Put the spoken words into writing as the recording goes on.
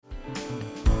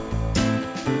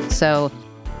So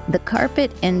the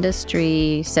carpet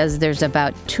industry says there's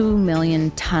about 2 million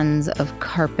tons of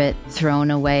carpet thrown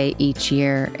away each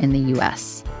year in the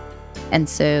US. And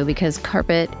so because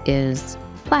carpet is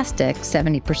plastic,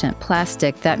 70%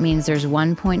 plastic, that means there's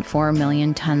 1.4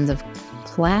 million tons of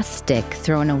plastic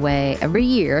thrown away every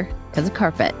year because of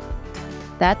carpet.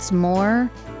 That's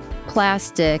more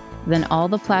plastic than all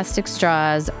the plastic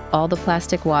straws, all the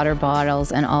plastic water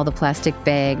bottles, and all the plastic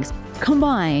bags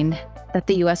combined that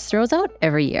the U.S. throws out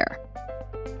every year.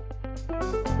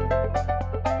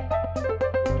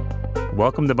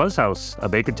 Welcome to Buzz House, a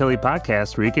Baker Tilly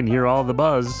podcast where you can hear all the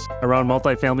buzz around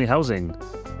multifamily housing,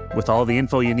 with all the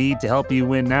info you need to help you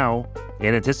win now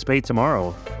and anticipate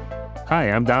tomorrow. Hi,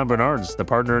 I'm Don Bernards, the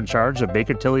partner in charge of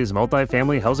Baker Tilly's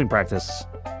multifamily housing practice.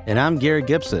 And I'm Gary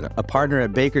Gibson, a partner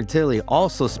at Baker Tilly,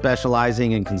 also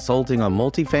specializing in consulting on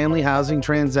multifamily housing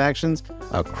transactions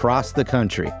across the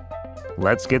country.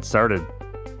 Let's get started.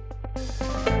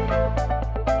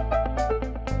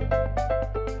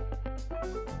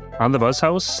 On the Buzz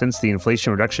House, since the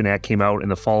Inflation Reduction Act came out in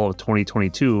the fall of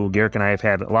 2022, Garrick and I have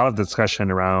had a lot of discussion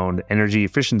around energy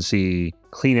efficiency,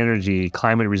 clean energy,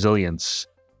 climate resilience.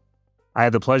 I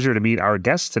had the pleasure to meet our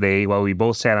guests today while we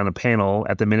both sat on a panel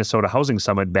at the Minnesota Housing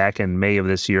Summit back in May of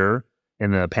this year,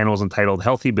 and the panel was entitled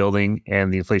Healthy Building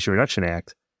and the Inflation Reduction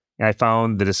Act. And I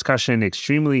found the discussion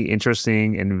extremely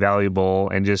interesting and valuable,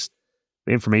 and just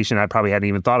information I probably hadn't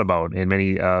even thought about, and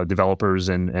many developers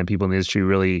and people in the industry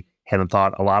really hadn't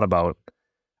thought a lot about.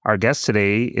 Our guest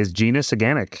today is Gina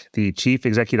Saganek, the Chief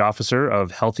Executive Officer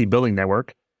of Healthy Building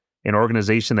Network, an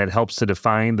organization that helps to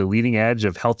define the leading edge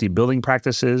of healthy building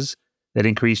practices that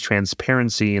increase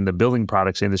transparency in the building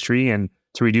products industry and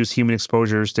to reduce human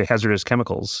exposures to hazardous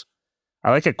chemicals.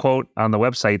 I like a quote on the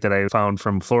website that I found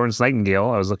from Florence Nightingale.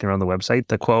 I was looking around the website.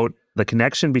 The quote, "The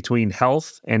connection between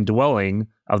health and dwelling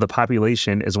of the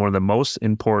population is one of the most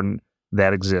important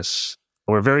that exists."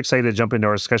 We're very excited to jump into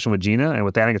our discussion with Gina. And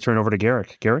with that, I'm going to turn it over to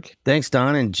Garrick. Garrick? Thanks,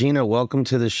 Don. And Gina, welcome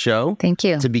to the show. Thank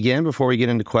you. To begin, before we get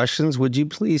into questions, would you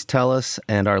please tell us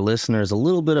and our listeners a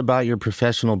little bit about your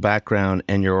professional background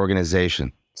and your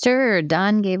organization? Sure.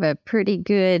 Don gave a pretty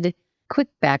good, quick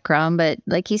background, but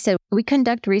like he said, we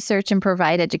conduct research and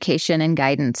provide education and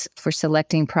guidance for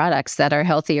selecting products that are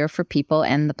healthier for people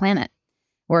and the planet.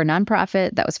 We're a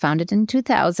nonprofit that was founded in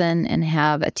 2000 and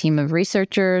have a team of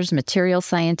researchers, material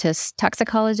scientists,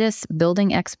 toxicologists,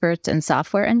 building experts, and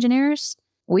software engineers.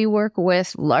 We work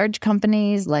with large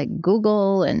companies like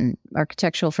Google and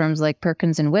architectural firms like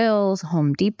Perkins and Wills,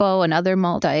 Home Depot, and other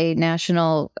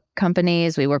multinational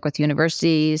companies. We work with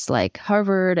universities like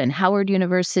Harvard and Howard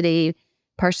University,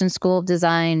 Parsons School of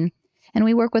Design, and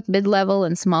we work with mid-level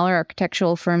and smaller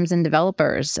architectural firms and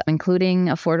developers, including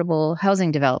affordable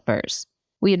housing developers.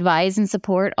 We advise and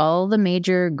support all the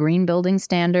major green building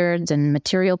standards and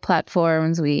material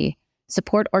platforms. We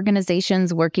support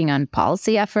organizations working on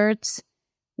policy efforts.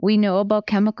 We know about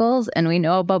chemicals and we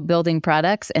know about building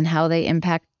products and how they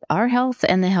impact our health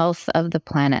and the health of the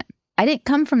planet. I didn't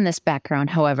come from this background,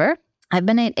 however. I've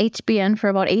been at HBN for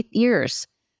about 8 years.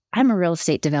 I'm a real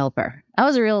estate developer. I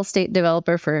was a real estate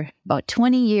developer for about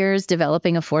 20 years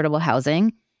developing affordable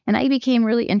housing, and I became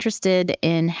really interested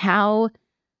in how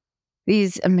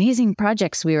these amazing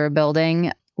projects we were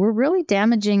building were really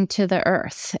damaging to the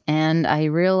earth. And I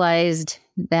realized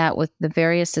that with the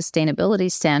various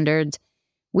sustainability standards,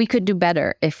 we could do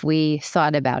better if we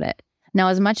thought about it. Now,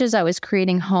 as much as I was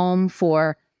creating home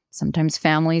for sometimes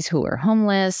families who were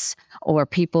homeless or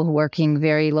people who working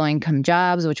very low-income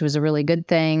jobs, which was a really good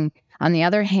thing, on the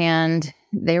other hand,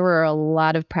 there were a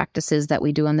lot of practices that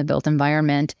we do in the built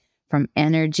environment, from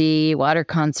energy, water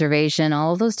conservation,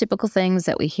 all of those typical things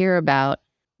that we hear about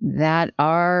that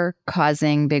are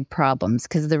causing big problems,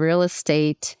 because the real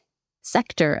estate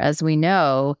sector, as we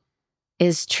know,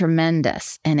 is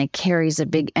tremendous, and it carries a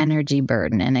big energy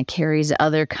burden, and it carries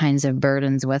other kinds of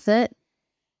burdens with it.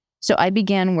 So I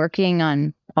began working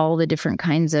on all the different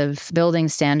kinds of building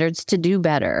standards to do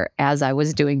better as I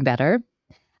was doing better.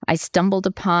 I stumbled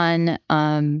upon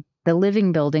the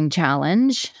Living Building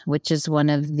Challenge, which is one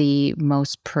of the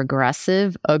most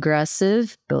progressive,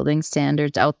 aggressive building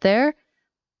standards out there.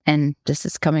 And this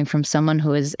is coming from someone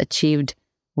who has achieved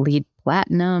LEED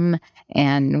Platinum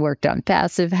and worked on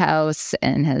Passive House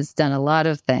and has done a lot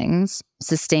of things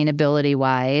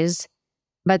sustainability-wise.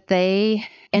 But they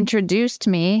introduced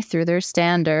me through their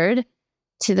standard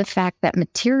to the fact that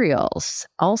materials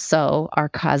also are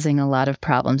causing a lot of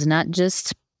problems, not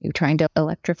just trying to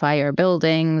electrify our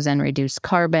buildings and reduce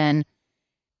carbon.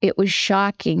 It was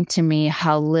shocking to me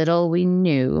how little we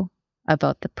knew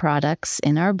about the products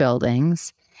in our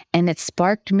buildings. And it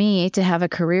sparked me to have a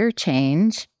career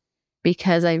change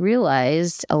because I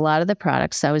realized a lot of the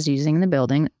products I was using in the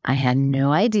building, I had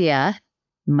no idea,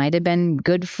 might have been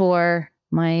good for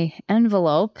my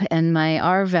envelope and my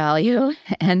R value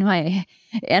and my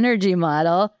energy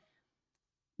model,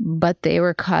 but they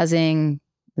were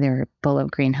full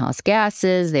of greenhouse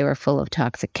gases. They were full of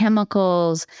toxic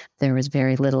chemicals. There was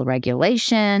very little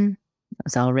regulation. It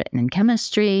was all written in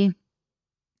chemistry.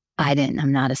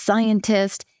 I'm not a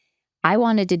scientist. I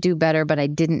wanted to do better, but I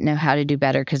didn't know how to do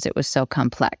better because it was so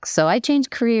complex. So I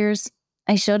changed careers.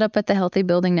 I showed up at the Healthy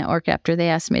Building Network after they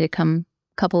asked me to come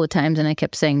a couple of times, and I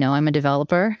kept saying, no, I'm a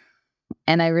developer.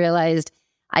 And I realized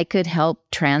I could help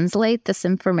translate this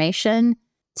information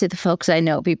to the folks I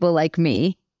know, people like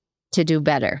me, to do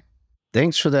better.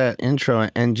 Thanks for that intro.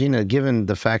 And Gina, given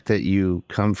the fact that you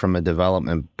come from a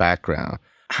development background,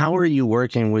 how are you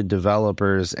working with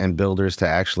developers and builders to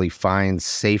actually find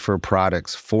safer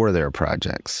products for their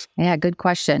projects? Yeah, good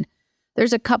question.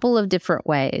 There's a couple of different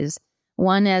ways.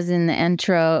 One, as in the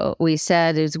intro we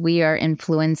said, is we are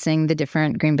influencing the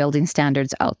different green building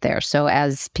standards out there. So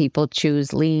as people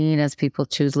choose lean, as people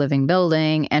choose living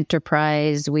building,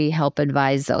 enterprise, we help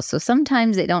advise those. So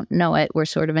sometimes they don't know it. We're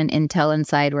sort of an intel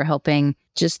inside. We're helping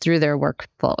just through their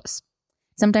workflows.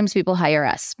 Sometimes people hire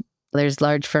us. There's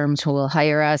large firms who will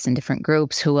hire us in different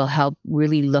groups who will help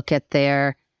really look at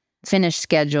their finish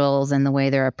schedules and the way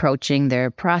they're approaching their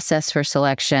process for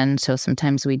selection. So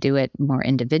sometimes we do it more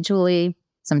individually.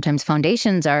 Sometimes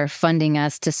foundations are funding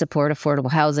us to support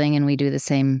affordable housing, and we do the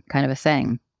same kind of a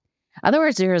thing.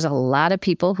 Otherwise, there's a lot of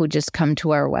people who just come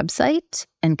to our website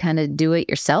and kind of do it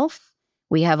yourself.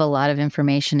 We have a lot of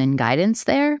information and guidance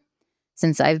there.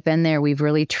 Since I've been there, we've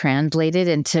really translated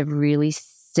into really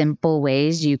simple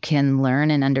ways you can learn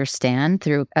and understand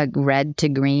through a red to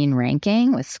green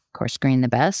ranking, with, of course, green the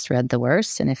best, red the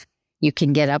worst. And if you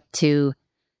can get up to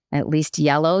at least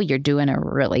yellow, you're doing a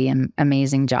really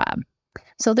amazing job.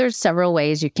 So there's several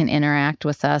ways you can interact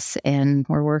with us, and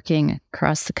we're working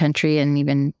across the country and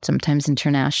even sometimes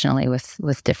internationally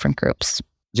with different groups.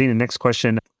 Gina, next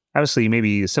question. Obviously,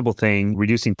 maybe a simple thing,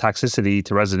 reducing toxicity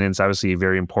to residents, obviously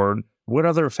very important. What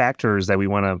other factors that we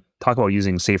want to talk about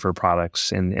using safer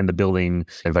products in the building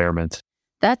environment?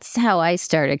 That's how I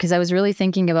started, because I was really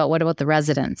thinking about what about the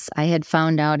residents. I had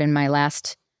found out in my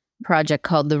last project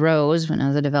called The Rose, when I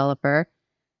was a developer,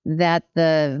 that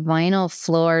the vinyl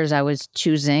floors I was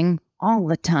choosing all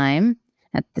the time,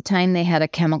 at the time they had a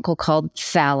chemical called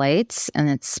phthalates, and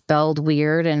it's spelled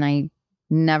weird, and I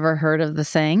never heard of the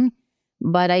thing.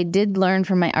 But I did learn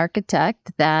from my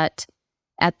architect that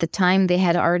at the time they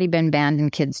had already been banned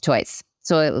in kids' toys.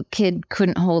 So a kid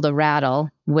couldn't hold a rattle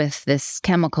with this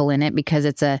chemical in it because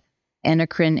it's a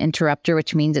endocrine interrupter,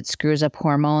 which means it screws up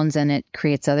hormones and it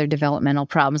creates other developmental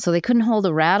problems. So they couldn't hold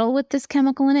a rattle with this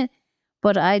chemical in it.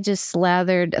 But I just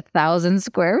slathered 1,000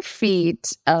 square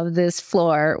feet of this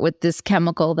floor with this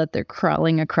chemical that they're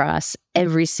crawling across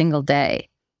every single day.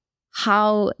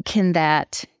 How can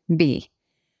that be?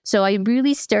 So I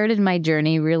really started my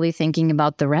journey really thinking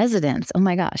about the residents. Oh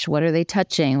my gosh, what are they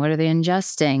touching? What are they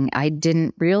ingesting? I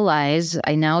didn't realize,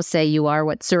 I now say you are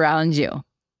what surrounds you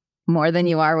more than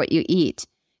you are what you eat.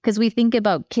 Because we think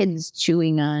about kids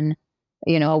chewing on,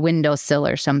 a windowsill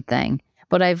or something.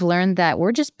 But I've learned that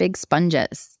we're just big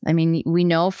sponges. I mean, we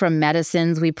know from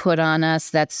medicines we put on us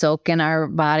that soak in our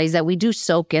bodies that we do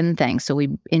soak in things. So we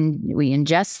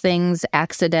ingest things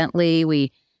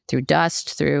accidentally, through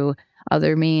dust, through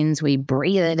other means, we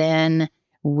breathe it in,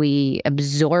 we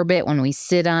absorb it when we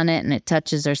sit on it and it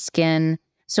touches our skin.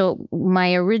 So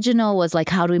my original was like,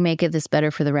 how do we make this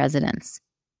better for the residents?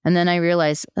 And then I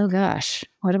realized, oh gosh,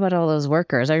 what about all those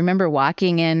workers? I remember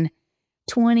walking in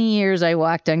 20 years, I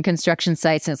walked on construction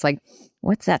sites and it's like,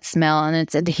 what's that smell? And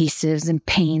it's adhesives and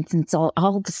paints and it's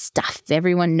all the stuff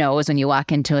everyone knows when you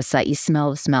walk into a site, you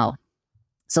smell the smell.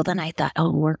 So then I thought,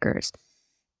 oh, workers.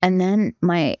 And then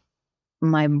my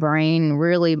brain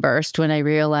really burst when I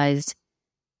realized,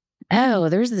 oh,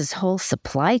 there's this whole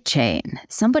supply chain.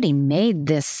 Somebody made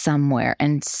this somewhere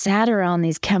and sat around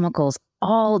these chemicals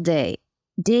all day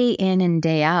in and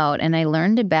day out. And I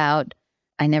learned about,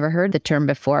 I never heard the term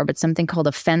before, but something called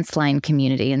a fence line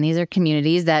community. And these are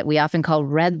communities that we often call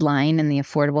red line in the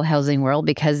affordable housing world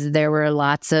because there were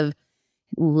lots of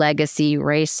legacy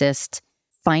racist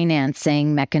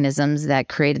financing mechanisms that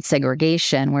created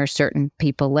segregation where certain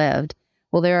people lived.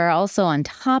 Well, there are also on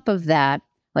top of that,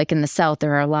 like in the South,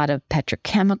 there are a lot of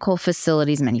petrochemical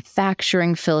facilities,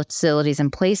 manufacturing facilities,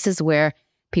 and places where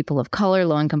people of color,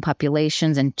 low-income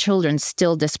populations, and children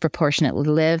still disproportionately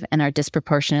live and are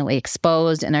disproportionately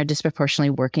exposed and are disproportionately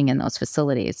working in those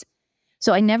facilities.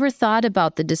 So I never thought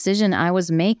about the decision I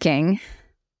was making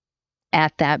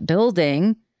at that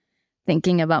building,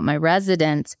 thinking about my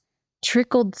residents,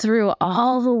 trickled through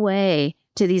all the way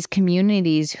to these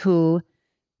communities who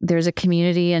there's a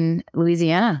community in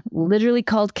Louisiana literally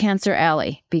called Cancer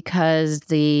Alley because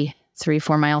the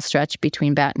 3-4 mile stretch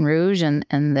between Baton Rouge and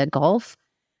the Gulf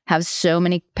have so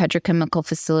many petrochemical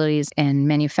facilities and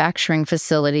manufacturing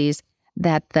facilities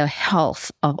that the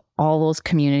health of all those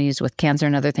communities with cancer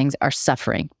and other things are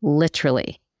suffering,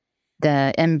 literally.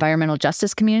 The environmental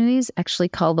justice communities actually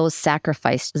call those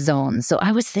sacrifice zones. So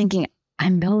I was thinking,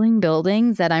 I'm building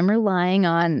buildings that I'm relying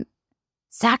on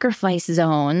sacrifice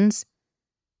zones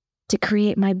to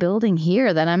create my building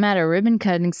here that I'm at a ribbon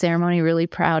cutting ceremony really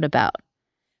proud about.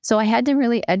 So I had to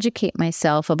really educate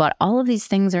myself about all of these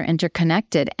things are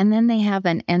interconnected, and then they have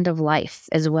an end of life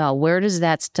as well. Where does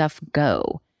that stuff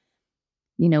go?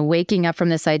 You know, waking up from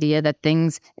this idea that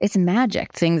it's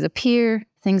magic. Things appear,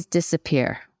 things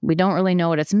disappear. We don't really know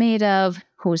what it's made of,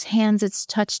 whose hands it's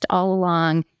touched all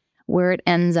along, where it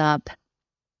ends up.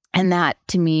 And that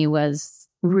to me was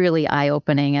really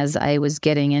eye-opening as I was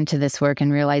getting into this work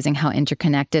and realizing how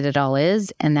interconnected it all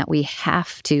is, and that we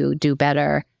have to do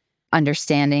better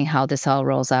understanding how this all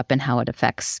rolls up and how it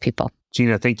affects people.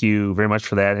 Gina, thank you very much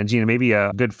for that. And Gina, maybe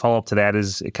a good follow-up to that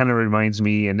is it kind of reminds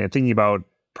me and thinking about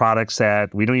products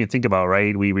that we don't even think about,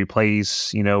 right? We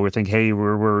replace, we're thinking, hey,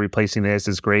 we're replacing this.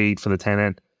 It's great for the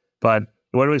tenant. But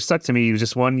what really stuck to me was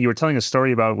just one, you were telling a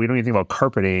story about, we don't even think about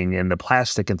carpeting and the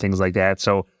plastic and things like that.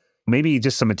 So maybe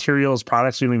just some materials,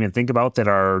 products we don't even think about that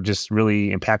are just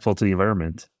really impactful to the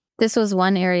environment. This was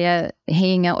one area,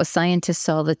 hanging out with scientists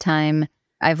all the time.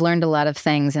 I've learned a lot of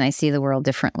things and I see the world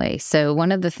differently. So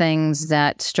one of the things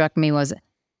that struck me was,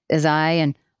 as I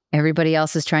and everybody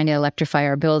else is trying to electrify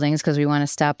our buildings because we want to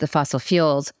stop the fossil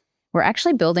fuels, we're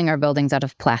actually building our buildings out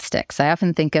of plastics. I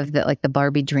often think of the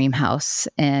Barbie dream house,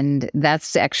 and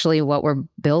that's actually what we're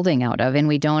building out of. And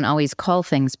we don't always call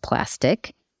things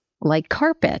plastic, like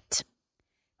carpet.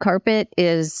 Carpet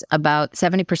is about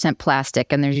 70%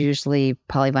 plastic, and there's usually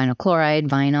polyvinyl chloride,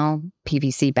 vinyl,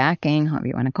 PVC backing, however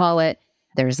you want to call it.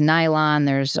 There's nylon,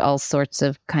 there's all sorts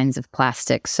of kinds of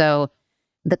plastic. So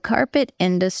the carpet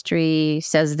industry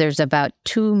says there's about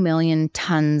 2 million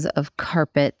tons of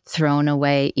carpet thrown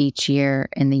away each year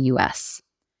in the US.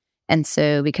 And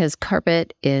so because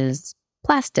carpet is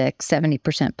plastic,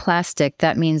 70% plastic,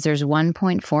 that means there's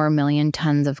 1.4 million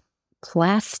tons of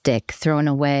plastic thrown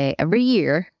away every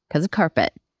year because of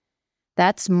carpet.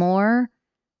 That's more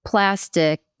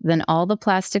plastic than all the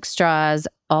plastic straws,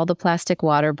 all the plastic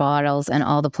water bottles, and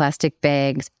all the plastic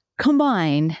bags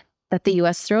combined that the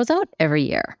U.S. throws out every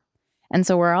year. And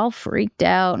so we're all freaked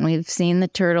out, and we've seen the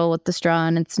turtle with the straw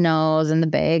in its nose and the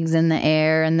bags in the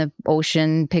air and the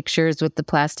ocean pictures with the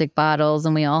plastic bottles,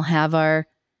 and we all have our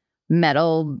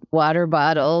metal water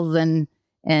bottles and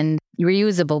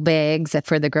reusable bags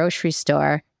for the grocery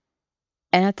store.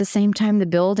 And at the same time, the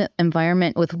built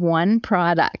environment with one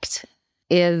product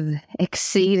is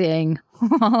exceeding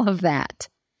all of that.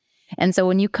 And so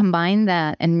when you combine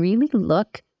that and really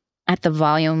look at the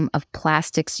volume of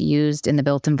plastics used in the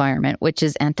built environment, which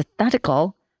is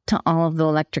antithetical to all of the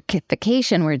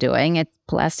electrification we're doing,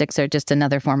 plastics are just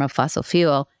another form of fossil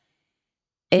fuel.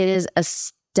 It is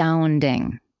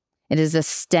astounding. It is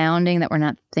astounding that we're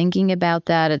not thinking about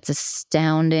that. It's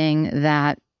astounding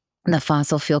that the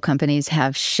fossil fuel companies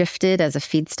have shifted as a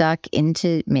feedstock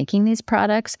into making these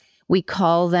products. We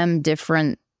call them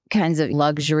different kinds of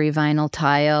luxury vinyl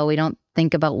tile. We don't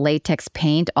think about latex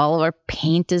paint. All of our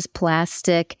paint is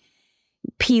plastic.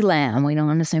 PLAM, we don't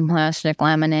understand plastic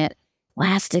laminate.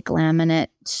 Plastic laminate.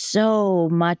 So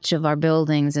much of our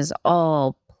buildings is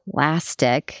all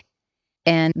plastic.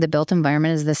 And the built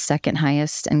environment is the second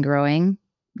highest and growing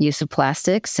use of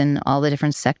plastics in all the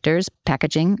different sectors.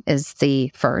 Packaging is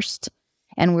the first.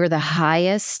 And we're the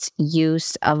highest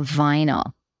use of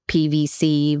vinyl,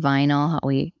 PVC, vinyl,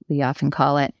 we often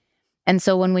call it. And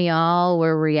so when we all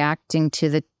were reacting to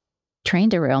the train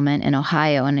derailment in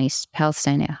Ohio, in East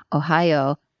Palestine,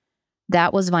 Ohio,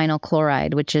 that was vinyl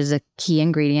chloride, which is a key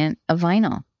ingredient of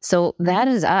vinyl. So that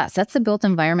is us. That's the built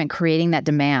environment creating that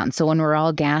demand. So when we're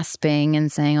all gasping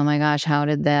and saying, oh my gosh, how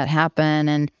did that happen?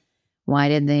 And why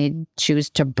did they choose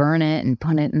to burn it and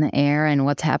put it in the air? And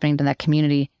what's happening to that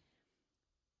community?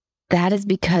 That is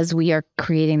because we are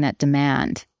creating that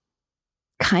demand.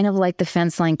 Kind of like the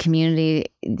fence line communities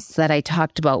that I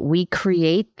talked about. We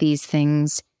create these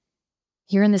things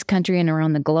here in this country and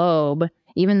around the globe,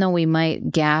 even though we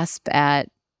might gasp at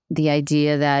the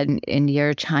idea that in India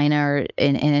or China or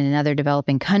in another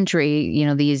developing country,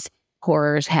 these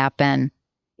horrors happen.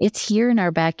 It's here in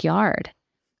our backyard.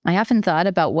 I often thought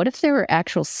about what if there were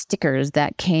actual stickers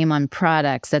that came on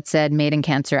products that said Made in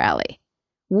Cancer Alley?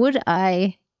 Would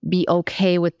I be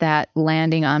okay with that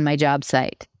landing on my job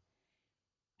site?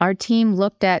 Our team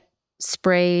looked at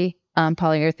spray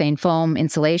polyurethane foam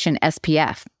insulation,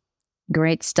 SPF.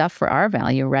 Great stuff for our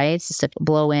value, right? It's just a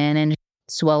blow in and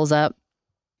swells up.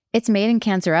 It's made in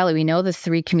Cancer Alley. We know the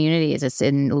 3 communities. It's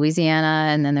in Louisiana,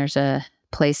 and then there's a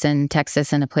place in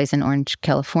Texas and a place in Orange,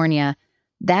 California.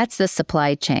 That's the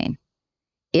supply chain.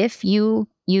 If you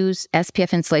use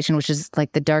SPF insulation, which is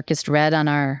like the darkest red on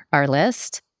our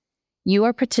list, you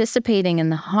are participating in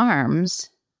the harms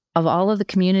of all of the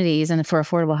communities, and for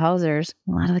affordable housers,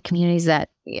 a lot of the communities that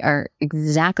are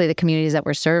exactly the communities that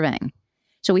we're serving.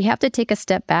 So we have to take a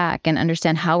step back and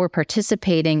understand how we're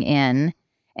participating in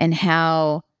and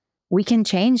how we can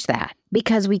change that,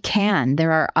 because we can.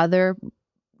 There are other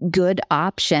good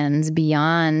options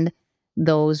beyond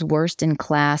those worst in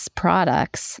class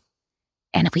products.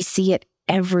 And we see it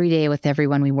every day with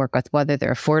everyone we work with, whether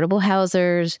they're affordable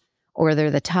housers or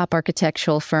they're the top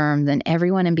architectural firm, then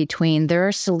everyone in between, there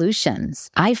are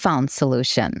solutions. I found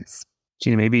solutions.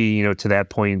 Gina, maybe, to that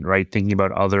point, right, thinking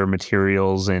about other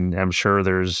materials, and I'm sure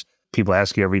there's people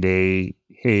ask you every day,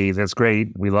 hey, that's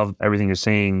great. We love everything you're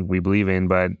saying, we believe in,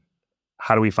 but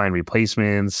how do we find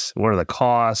replacements? What are the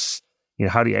costs?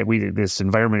 How do this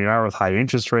environment we are with higher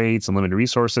interest rates and limited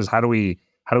resources, how do we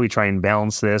try and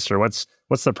balance this? Or what's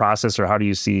the process, or how do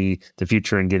you see the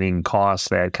future in getting costs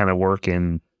that kind of work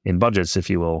in budgets, if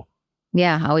you will?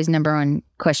 Yeah, always number one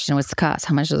question, what's the cost?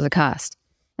 How much does it cost?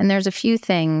 And there's a few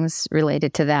things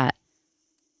related to that.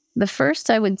 The first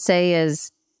I would say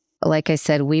is, like I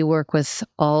said, we work with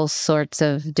all sorts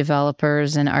of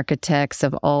developers and architects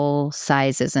of all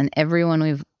sizes, and everyone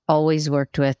we've always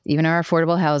worked with, even our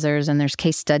affordable housers, and there's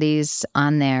case studies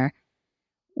on there.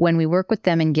 When we work with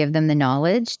them and give them the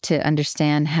knowledge to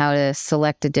understand how to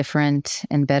select a different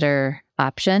and better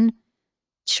option,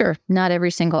 sure, not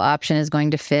every single option is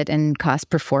going to fit in cost,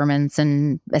 performance,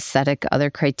 and aesthetic, other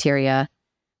criteria,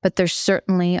 but there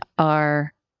certainly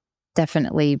are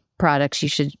definitely products you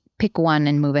should pick one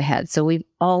and move ahead. So we've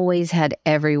always had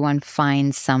everyone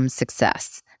find some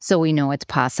success. So we know it's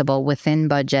possible within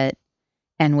budget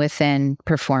and within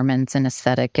performance and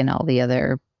aesthetic and all the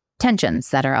other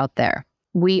tensions that are out there.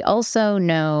 We also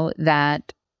know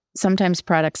that sometimes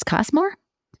products cost more.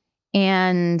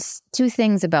 And 2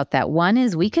 things about that. One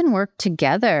is we can work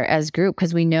together as a group,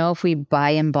 because we know if we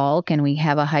buy in bulk and we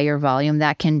have a higher volume,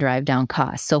 that can drive down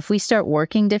costs. So if we start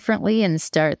working differently and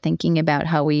start thinking about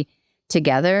how we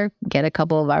together get a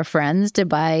couple of our friends to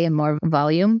buy in more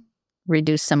volume,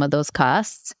 reduce some of those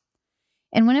costs.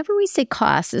 And whenever we say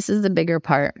costs, this is the bigger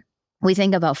part. We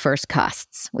think about first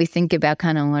costs. We think about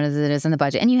kind of what it is in the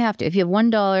budget. And you have to, if you have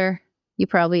 $1, you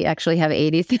probably actually have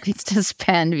 80 things to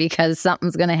spend because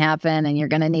something's going to happen and you're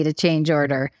going to need a change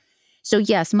order. So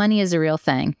yes, money is a real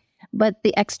thing. But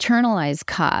the externalized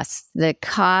costs,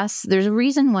 there's a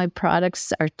reason why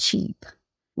products are cheap.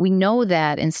 We know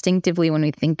that instinctively when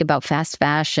we think about fast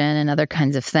fashion and other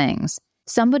kinds of things.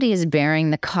 Somebody is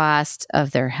bearing the cost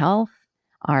of their health,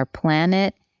 our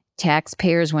planet,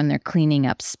 taxpayers when they're cleaning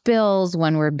up spills,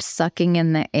 when we're sucking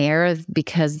in the air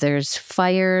because there's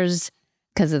fires,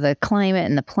 because of the climate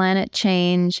and the planet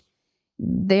change.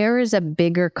 There is a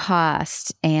bigger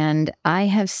cost. And I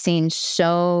have seen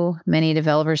so many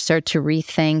developers start to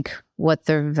rethink what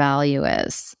their value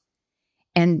is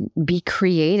and be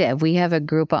creative. We have a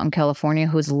group out in California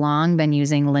who's long been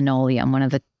using linoleum, one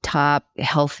of the top,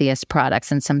 healthiest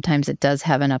products, and sometimes it does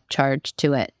have an upcharge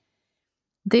to it.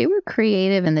 They were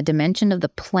creative in the dimension of the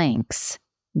planks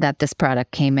that this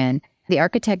product came in. The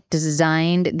architect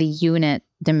designed the unit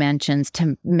dimensions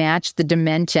to match the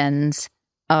dimensions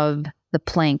of the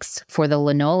planks for the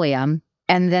linoleum,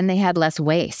 and then they had less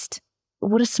waste.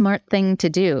 What a smart thing to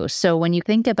do. So when you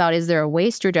think about, is there a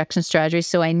waste reduction strategy?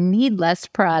 So I need less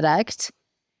product.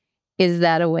 Is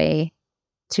that a way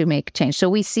to make change? So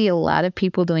we see a lot of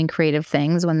people doing creative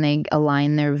things when they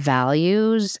align their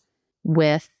values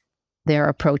with their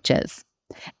approaches.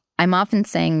 I'm often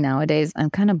saying nowadays, I'm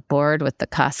kind of bored with the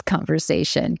cost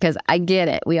conversation because I get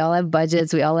it. We all have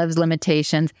budgets, we all have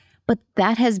limitations, but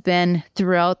that has been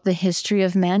throughout the history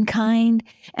of mankind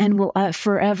and will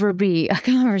forever be a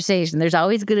conversation. There's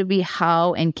always going to be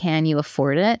how and can you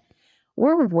afford it.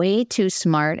 We're way too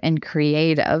smart and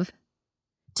creative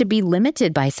to be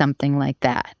limited by something like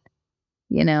that.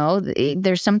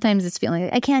 There's sometimes this feeling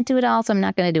like, I can't do it all, so I'm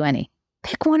not going to do any.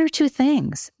 Pick 1 or 2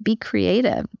 things, be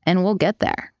creative, and we'll get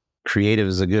there. Creative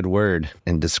is a good word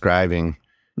in describing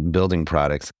building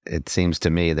products, it seems to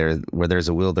me where there's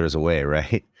a will, there's a way,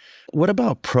 right? What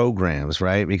about programs,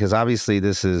 right? Because obviously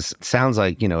sounds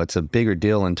like, it's a bigger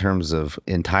deal in terms of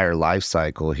entire life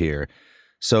cycle here.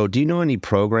 So do you know any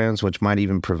programs which might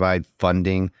even provide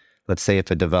funding? Let's say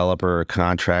if a developer or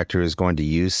contractor is going to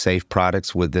use safe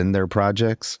products within their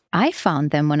projects? I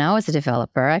found them when I was a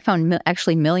developer. I found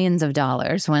actually millions of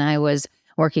dollars when I was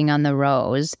working on the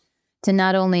Rose to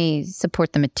not only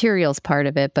support the materials part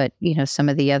of it, but, some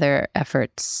of the other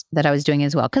efforts that I was doing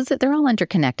as well, because they're all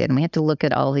interconnected and we have to look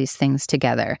at all these things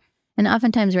together. And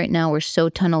oftentimes right now we're so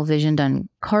tunnel visioned on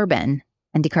carbon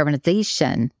and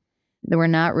decarbonization that we're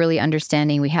not really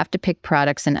understanding. We have to pick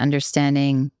products and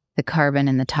understanding the carbon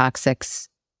and the toxics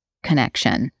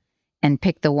connection and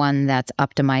pick the one that's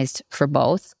optimized for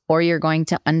both, or you're going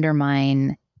to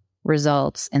undermine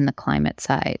results in the climate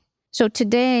side. So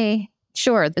today,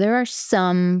 sure, there are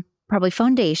some probably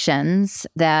foundations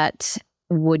that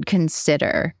would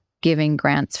consider giving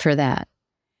grants for that.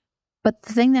 But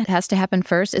the thing that has to happen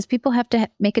first is people have to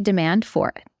make a demand for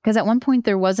it. Because at one point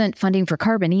there wasn't funding for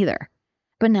carbon either.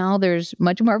 But now there's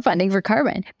much more funding for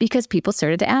carbon because people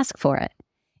started to ask for it.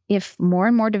 If more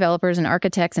and more developers and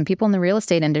architects and people in the real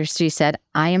estate industry said,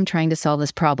 I am trying to solve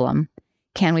this problem,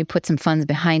 can we put some funds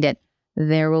behind it?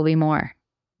 There will be more.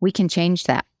 We can change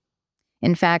that.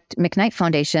 In fact, McKnight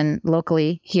Foundation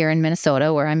locally here in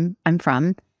Minnesota, where I'm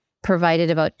from,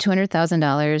 provided about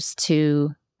 $200,000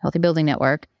 to Healthy Building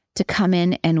Network to come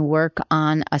in and work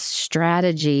on a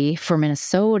strategy for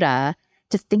Minnesota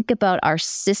to think about our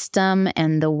system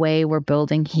and the way we're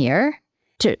building here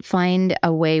to find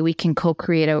a way we can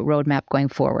co-create a roadmap going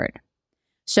forward.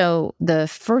 So the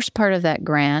first part of that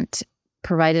grant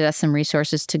provided us some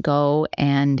resources to go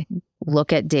and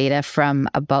look at data from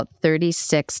about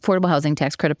 36 affordable housing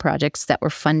tax credit projects that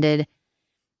were funded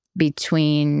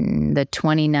between the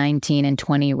 2019 and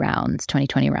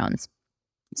 2020 rounds.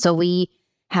 So we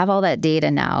have all that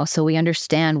data now, so we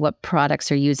understand what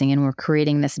products are using, and we're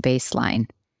creating this baseline.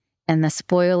 And the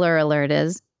spoiler alert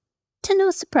is, to no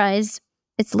surprise,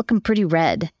 it's looking pretty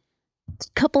red.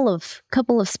 Couple of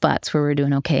spots where we're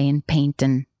doing okay in paint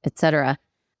and etc.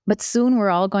 But soon we're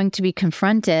all going to be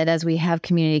confronted as we have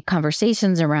community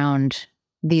conversations around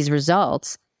these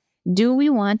results. Do we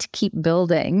want to keep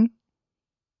building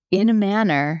in a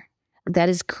manner that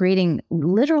is creating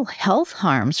literal health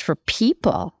harms for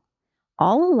people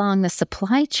all along the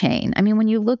supply chain? I mean, when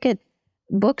you look at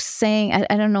books saying,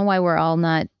 I don't know why we're all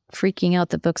not freaking out,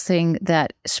 the books saying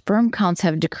that sperm counts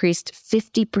have decreased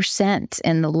 50%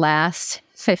 in the last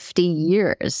 50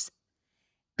 years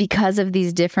because of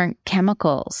these different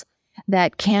chemicals,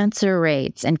 that cancer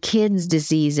rates and kids'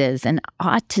 diseases and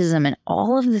autism and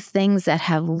all of the things that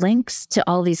have links to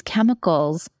all these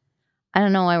chemicals. I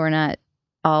don't know why we're not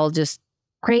all just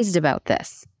crazed about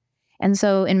this. And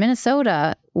so in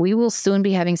Minnesota, we will soon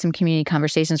be having some community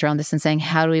conversations around this and saying,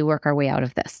 how do we work our way out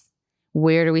of this?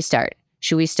 Where do we start?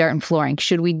 Should we start in flooring?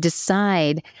 Should we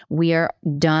decide we are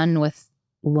done with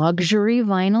luxury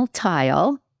vinyl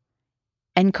tile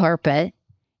and carpet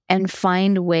and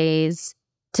find ways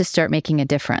to start making a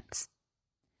difference?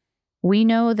 We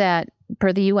know that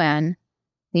per the UN,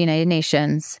 the United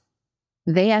Nations,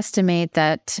 they estimate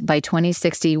that by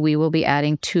 2060, we will be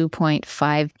adding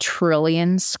 2.5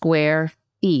 trillion square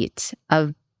feet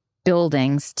of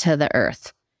buildings to the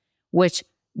earth, which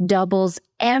doubles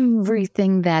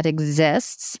everything that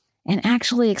exists and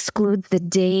actually excludes the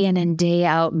day in and day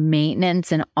out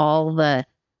maintenance and all the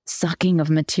sucking of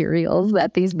materials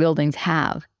that these buildings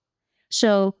have.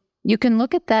 So you can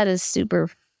look at that as super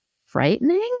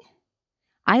frightening.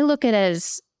 I look at it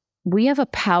as we have a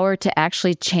power to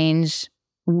actually change.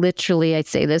 Literally, I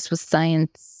say this with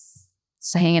science,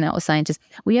 hanging out with scientists.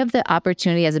 We have the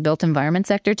opportunity as a built environment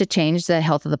sector to change the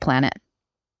health of the planet.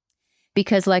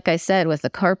 Because like I said, with the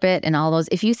carpet and all those,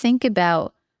 if you think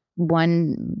about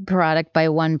one product by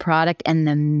one product and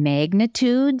the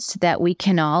magnitudes that we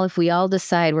can all, if we all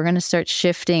decide we're going to start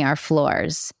shifting our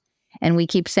floors, and we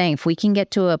keep saying, if we can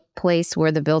get to a place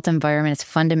where the built environment is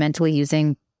fundamentally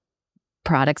using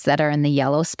products that are in the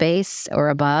yellow space or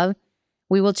above,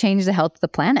 we will change the health of the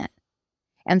planet.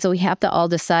 And so we have to all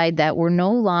decide that we're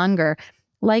no longer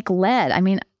like lead. I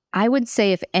mean, I would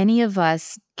say if any of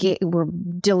us were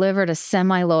delivered a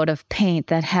semi-load of paint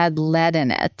that had lead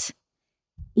in it,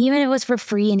 even if it was for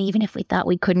free and even if we thought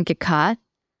we couldn't get caught,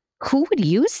 who would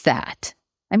use that?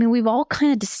 I mean, we've all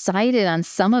kind of decided on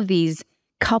some of these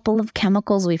couple of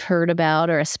chemicals we've heard about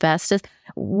or asbestos.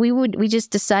 We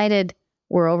just decided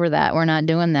we're over that. We're not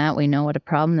doing that. We know what a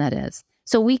problem that is.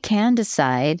 So we can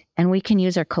decide and we can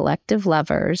use our collective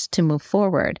levers to move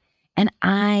forward. And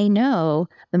I know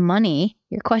the money,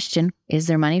 your question, is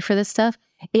there money for this stuff?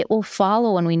 It will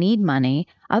follow when we need money.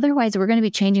 Otherwise, we're going to be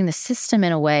changing the system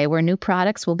in a way where new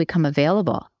products will become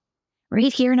available.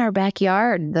 Right here in our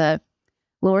backyard, the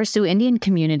Lower Sioux Indian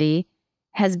community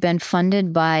has been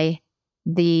funded by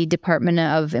the Department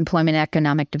of Employment and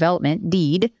Economic Development,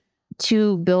 DEED,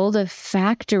 to build a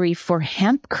factory for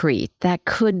hempcrete that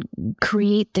could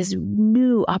create this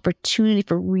new opportunity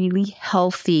for really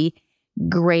healthy,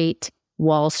 great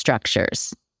wall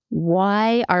structures.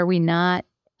 Why are we not,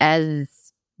 as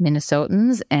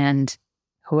Minnesotans and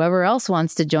whoever else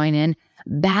wants to join in,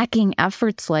 backing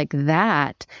efforts like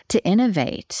that to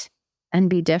innovate and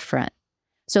be different?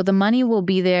 So the money will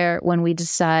be there when we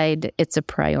decide it's a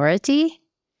priority,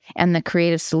 and the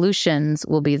creative solutions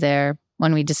will be there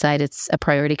when we decide it's a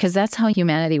priority, because that's how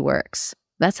humanity works.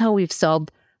 That's how we've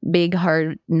solved big,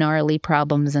 hard, gnarly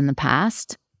problems in the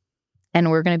past. And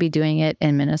we're going to be doing it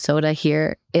in Minnesota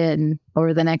here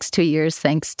over the next 2 years,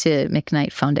 thanks to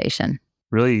McKnight Foundation.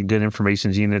 Really good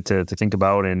information, Gina, to think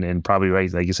about, and probably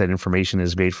right, like you said, information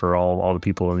is great for all the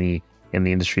people in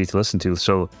the industry to listen to.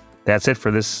 So that's it for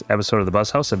this episode of The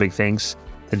Buzz House. A big thanks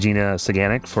to Gina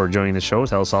Saganek for joining the show.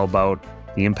 Tell us all about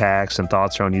the impacts and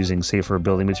thoughts around using safer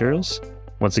building materials.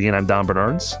 Once again, I'm Don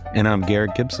Bernards. And I'm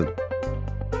Garrett Gibson.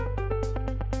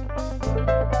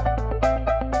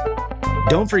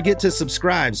 Don't forget to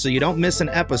subscribe so you don't miss an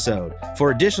episode.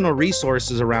 For additional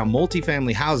resources around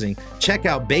multifamily housing, check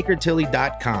out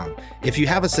bakertilly.com. If you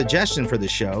have a suggestion for the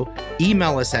show,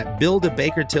 email us at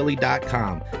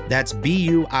build@bakertilly.com. That's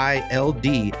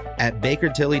BUILD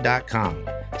 @bakertilly.com.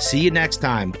 See you next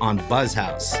time on Buzz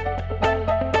House.